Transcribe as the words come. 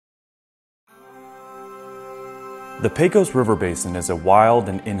The Pecos River Basin is a wild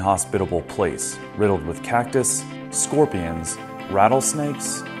and inhospitable place, riddled with cactus, scorpions,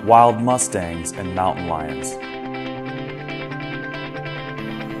 rattlesnakes, wild mustangs, and mountain lions.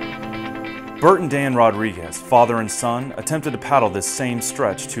 Bert and Dan Rodriguez, father and son, attempted to paddle this same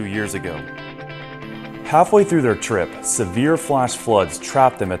stretch 2 years ago. Halfway through their trip, severe flash floods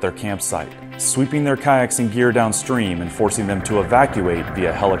trapped them at their campsite, sweeping their kayaks and gear downstream and forcing them to evacuate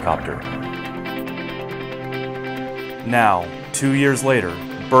via helicopter. Now, 2 years later,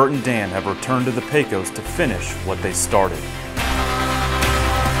 Bert and Dan have returned to the Pecos to finish what they started.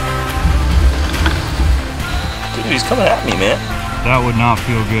 Dude, he's coming at me, man. That would not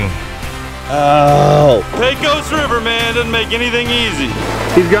feel good. Oh! Pecos River, man, doesn't make anything easy.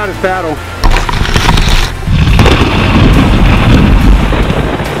 He's got his paddle.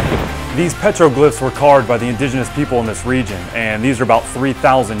 These petroglyphs were carved by the indigenous people in this region, and these are about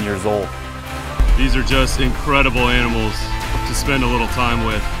 3,000 years old. These are just incredible animals to spend a little time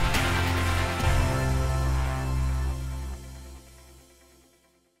with.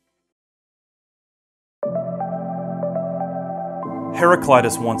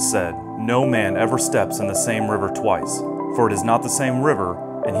 Heraclitus once said, "No man ever steps in the same river twice, for it is not the same river,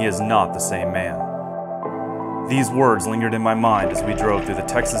 and he is not the same man." These words lingered in my mind as we drove through the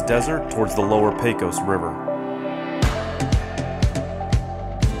Texas desert towards the Lower Pecos River.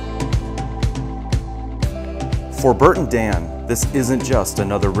 For Bert and Dan, this isn't just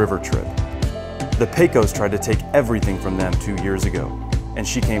another river trip. The Pecos tried to take everything from them 2 years ago, and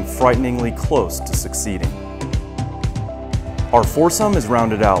she came frighteningly close to succeeding. Our foursome is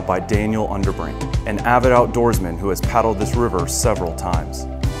rounded out by Daniel Underbrink, an avid outdoorsman who has paddled this river several times.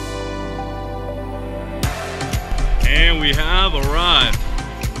 And we have arrived.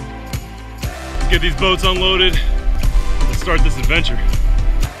 Let's get these boats unloaded. Let's start this adventure.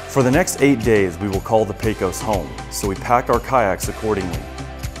 For the next 8 days, we will call the Pecos home, so we pack our kayaks accordingly.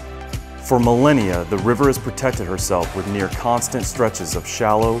 For millennia, the river has protected herself with near constant stretches of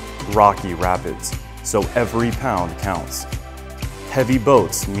shallow, rocky rapids, so every pound counts. Heavy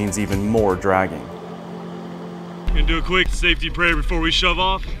boats means even more dragging. Gonna do a quick safety prayer before we shove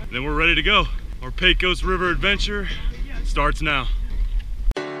off, then we're ready to go. Our Pecos River adventure starts now.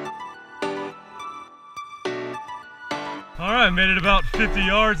 All right, made it about 50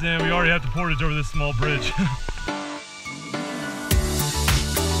 yards and we already have to portage over this small bridge.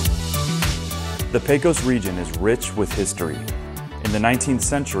 The Pecos region is rich with history. In the 19th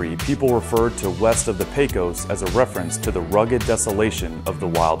century, people referred to west of the Pecos as a reference to the rugged desolation of the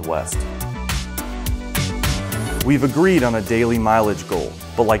Wild West. We've agreed on a daily mileage goal,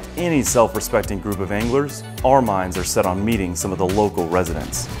 but like any self-respecting group of anglers, our minds are set on meeting some of the local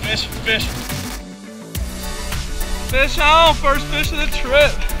residents. Fish, fish. Fish on, first fish of the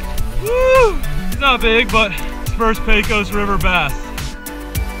trip. Woo! He's not big, but it's first Pecos River bass.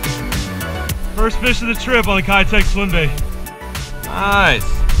 First fish of the trip on the Kayak swim bait. Nice.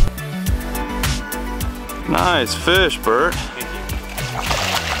 Nice fish, Bert.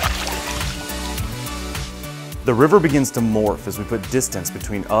 The river begins to morph as we put distance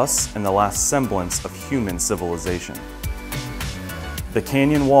between us and the last semblance of human civilization. The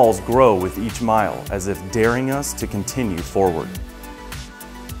canyon walls grow with each mile as if daring us to continue forward.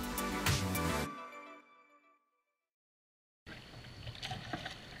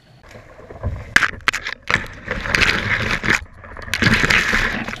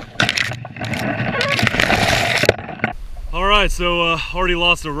 All right, so already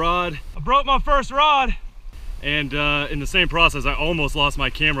lost a rod. I broke my first rod. And in the same process, I almost lost my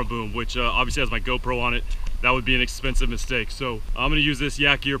camera boom, which obviously has my GoPro on it. That would be an expensive mistake. So I'm gonna use this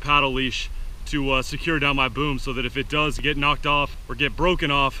Yak Gear paddle leash to secure down my boom so that if it does get knocked off or get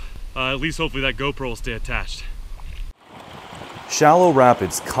broken off, at least hopefully that GoPro will stay attached. Shallow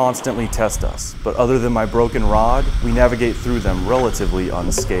rapids constantly test us, but other than my broken rod, we navigate through them relatively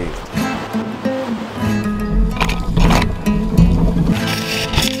unscathed.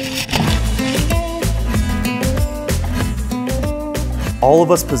 All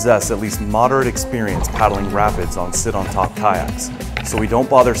of us possess at least moderate experience paddling rapids on sit-on-top kayaks, so we don't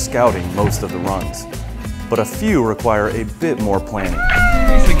bother scouting most of the runs. But a few require a bit more planning.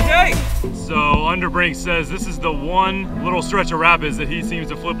 So Underbrink says this is the one little stretch of rapids that he seems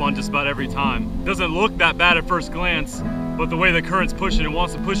to flip on just about every time. Doesn't look that bad at first glance, but the way the current's pushing, it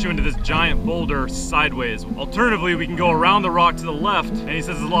wants to push you into this giant boulder sideways. Alternatively, we can go around the rock to the left, and he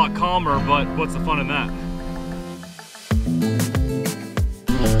says it's a lot calmer, but what's the fun in that?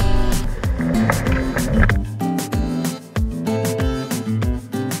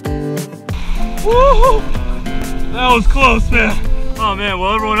 Woohoo! That was close, man. Oh man,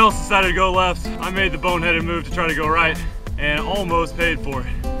 well everyone else decided to go left. I made the boneheaded move to try to go right and almost paid for it.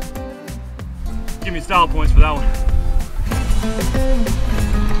 Give me style points for that one.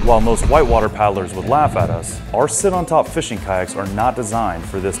 While most whitewater paddlers would laugh at us, our sit-on-top fishing kayaks are not designed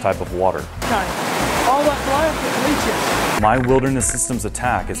for this type of water. All that fly leeches. My Wilderness Systems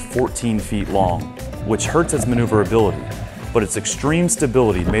attack is 14 feet long, which hurts its maneuverability, but its extreme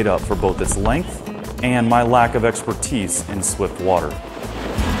stability made up for both its length and my lack of expertise in swift water.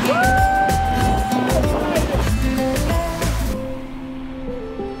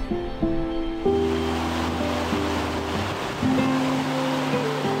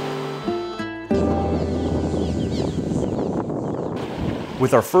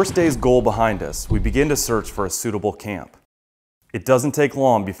 With our first day's goal behind us, we begin to search for a suitable camp. It doesn't take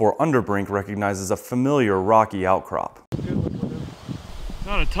long before Underbrink recognizes a familiar rocky outcrop.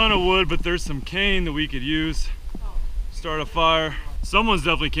 Not a ton of wood, but there's some cane that we could use. Start a fire. Someone's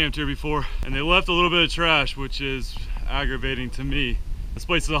definitely camped here before, and they left a little bit of trash, which is aggravating to me. This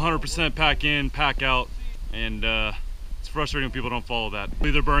place is 100% pack in, pack out, and it's frustrating when people don't follow that.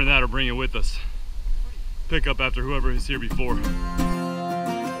 We'll either burn that or bring it with us. Pick up after whoever is here before.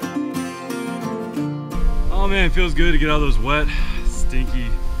 Oh man, it feels good to get out of those wet, stinky,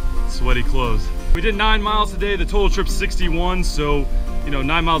 sweaty clothes. We did 9 miles today. The total trip's 61, so you know,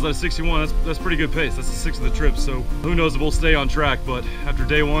 9 miles out of 61, that's pretty good pace. That's the 6th of the trip, so who knows if we'll stay on track, but after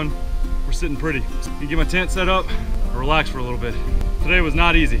day 1, we're sitting pretty. You get my tent set up, relax for a little bit. Today was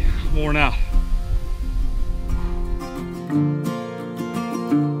not easy, I'm worn out.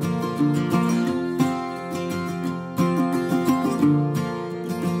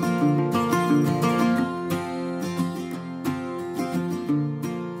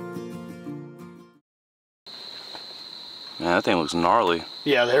 Man, that thing looks gnarly.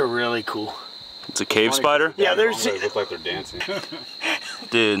 Yeah, they're really cool. It's a cave spider? Yeah, they look like they're dancing.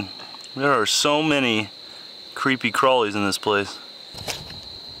 Dude, there are so many creepy crawlies in this place.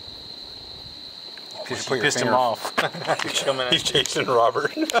 Pissed him off. He's chasing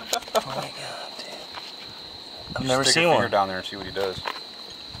Robert. Oh my god, dude. I've never seen one. Down there and see what he does.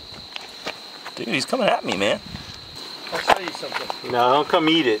 Dude, he's coming at me, man. I'll tell you something. No, don't come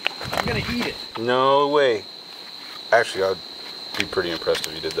eat it. I'm gonna eat it. No way. Actually, I'd be pretty impressed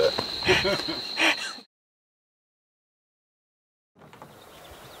if you did that.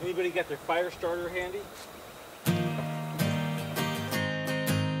 Anybody got their fire starter handy?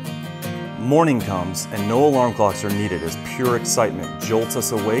 Morning comes and no alarm clocks are needed as pure excitement jolts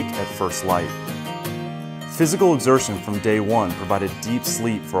us awake at first light. Physical exertion from day 1 provided deep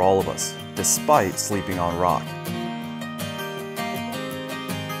sleep for all of us, despite sleeping on rock.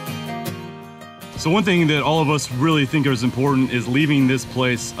 So one thing that all of us really think is important is leaving this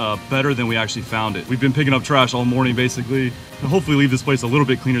place better than we actually found it. We've been picking up trash all morning basically, and hopefully leave this place a little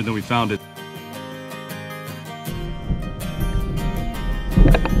bit cleaner than we found it.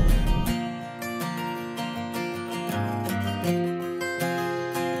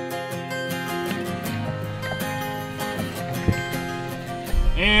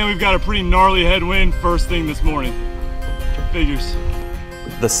 And we've got a pretty gnarly headwind first thing this morning. Figures.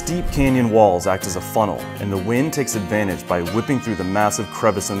 The steep canyon walls act as a funnel, and the wind takes advantage by whipping through the massive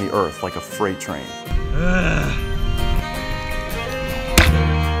crevice in the earth like a freight train.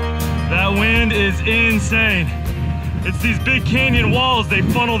 That wind is insane. It's these big canyon walls, they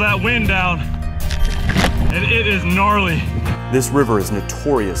funnel that wind down, and it is gnarly. This river is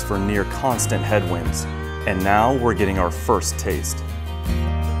notorious for near constant headwinds, and now we're getting our first taste.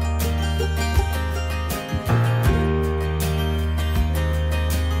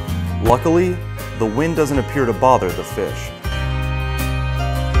 Luckily, the wind doesn't appear to bother the fish.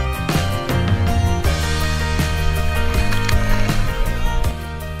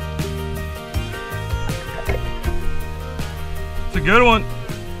 It's a good one.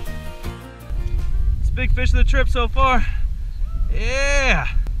 It's a big fish of the trip so far. Yeah,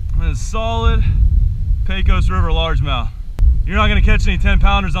 that's a solid Pecos River largemouth. You're not gonna catch any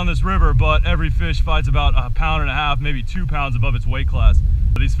 10-pounders on this river, but every fish fights about 1.5 pounds, maybe 2 pounds above its weight class.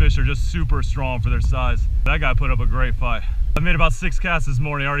 These fish are just super strong for their size. That guy put up a great fight. I made about 6 casts this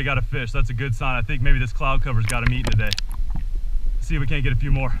morning, I already got a fish. That's a good sign. I think maybe this cloud cover's got him eating today. Let's see if we can't get a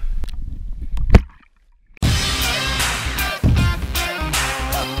few more.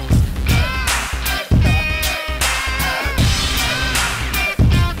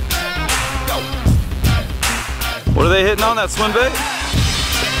 What are they hitting on that swim bait?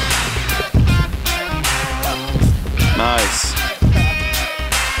 Nice.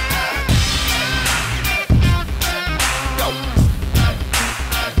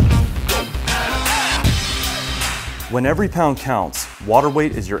 When every pound counts, Water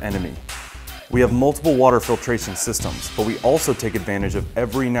weight is your enemy. We have multiple water filtration systems, but we also take advantage of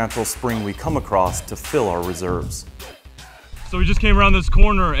every natural spring we come across to fill our reserves. So we just came around this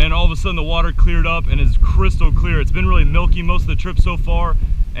corner and all of a sudden the water cleared up and is crystal clear. It's been really milky most of the trip so far,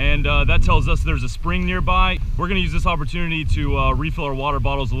 and that tells us there's a spring nearby. We're gonna use this opportunity to refill our water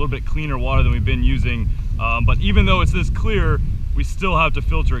bottles a little bit cleaner water than we've been using. But even though it's this clear, we still have to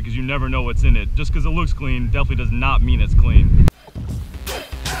filter it because you never know what's in it. Just because it looks clean definitely does not mean it's clean.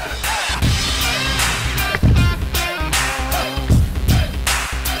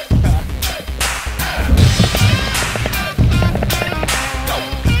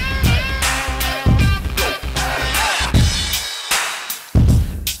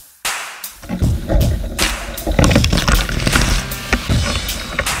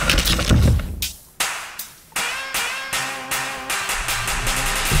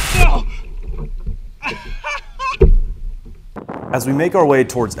 As we make our way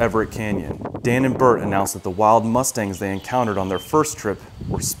towards Everett Canyon, Dan and Bert announced that the wild mustangs they encountered on their first trip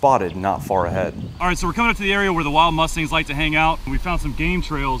were spotted not far ahead. All right, so we're coming up to the area where the wild mustangs like to hang out. We found some game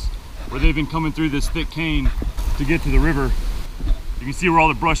trails where they've been coming through this thick cane to get to the river. You can see where all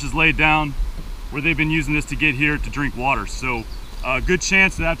the brush is laid down, where they've been using this to get here to drink water. So a good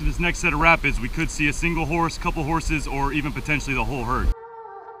chance that after this next set of rapids, we could see a single horse, couple horses, or even potentially the whole herd.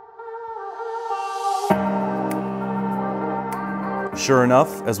 Sure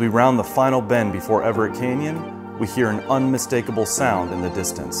enough, as we round the final bend before Everett Canyon, we hear an unmistakable sound in the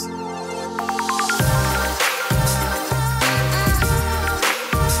distance.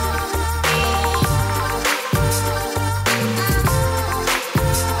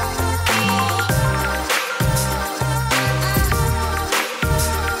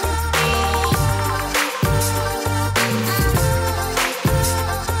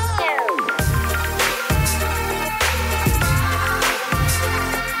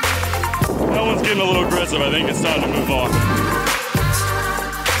 Getting a little aggressive. I think it's time to move on.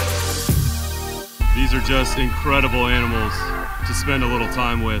 These are just incredible animals to spend a little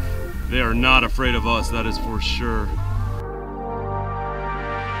time with. They are not afraid of us, that is for sure.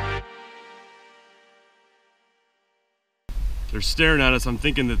 They're staring at us. I'm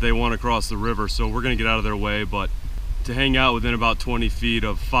thinking that they want to cross the river, so we're gonna get out of their way, but to hang out within about 20 feet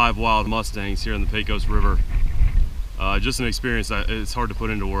of 5 wild mustangs here in the Pecos River, just an experience that it's hard to put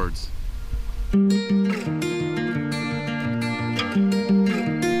into words.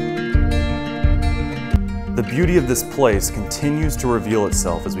 The beauty of this place continues to reveal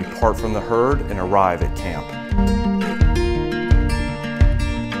itself as we part from the herd and arrive at camp.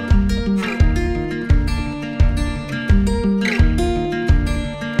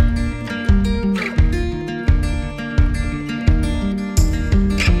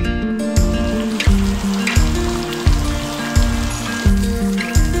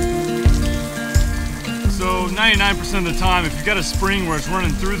 So 99% of the time, if you've got a spring where it's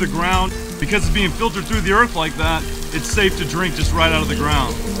running through the ground, because it's being filtered through the earth like that, it's safe to drink just right out of the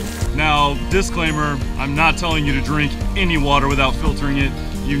ground. Now, disclaimer, I'm not telling you to drink any water without filtering it.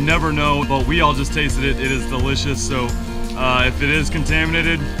 You never know, but we all just tasted it. It is delicious, so if it is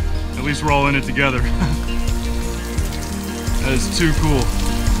contaminated, at least we're all in it together. That is too cool.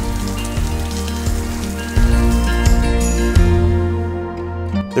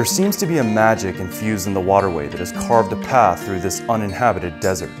 There seems to be a magic infused in the waterway that has carved a path through this uninhabited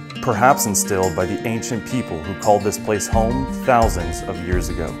desert, perhaps instilled by the ancient people who called this place home thousands of years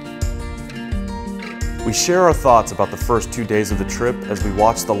ago. We share our thoughts about the first 2 days of the trip as we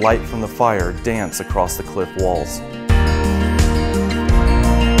watch the light from the fire dance across the cliff walls.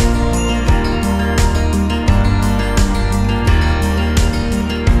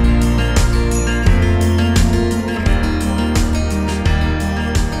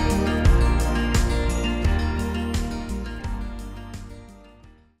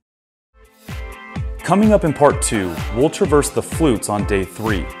 Coming up in part 2, we'll traverse the flutes on day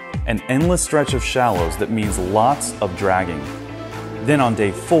 3, an endless stretch of shallows that means lots of dragging. Then on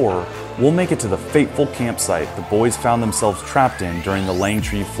day 4, we'll make it to the fateful campsite the boys found themselves trapped in during the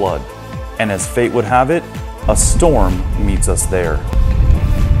Langtree flood. And as fate would have it, a storm meets us there.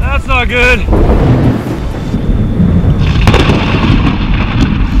 That's not good.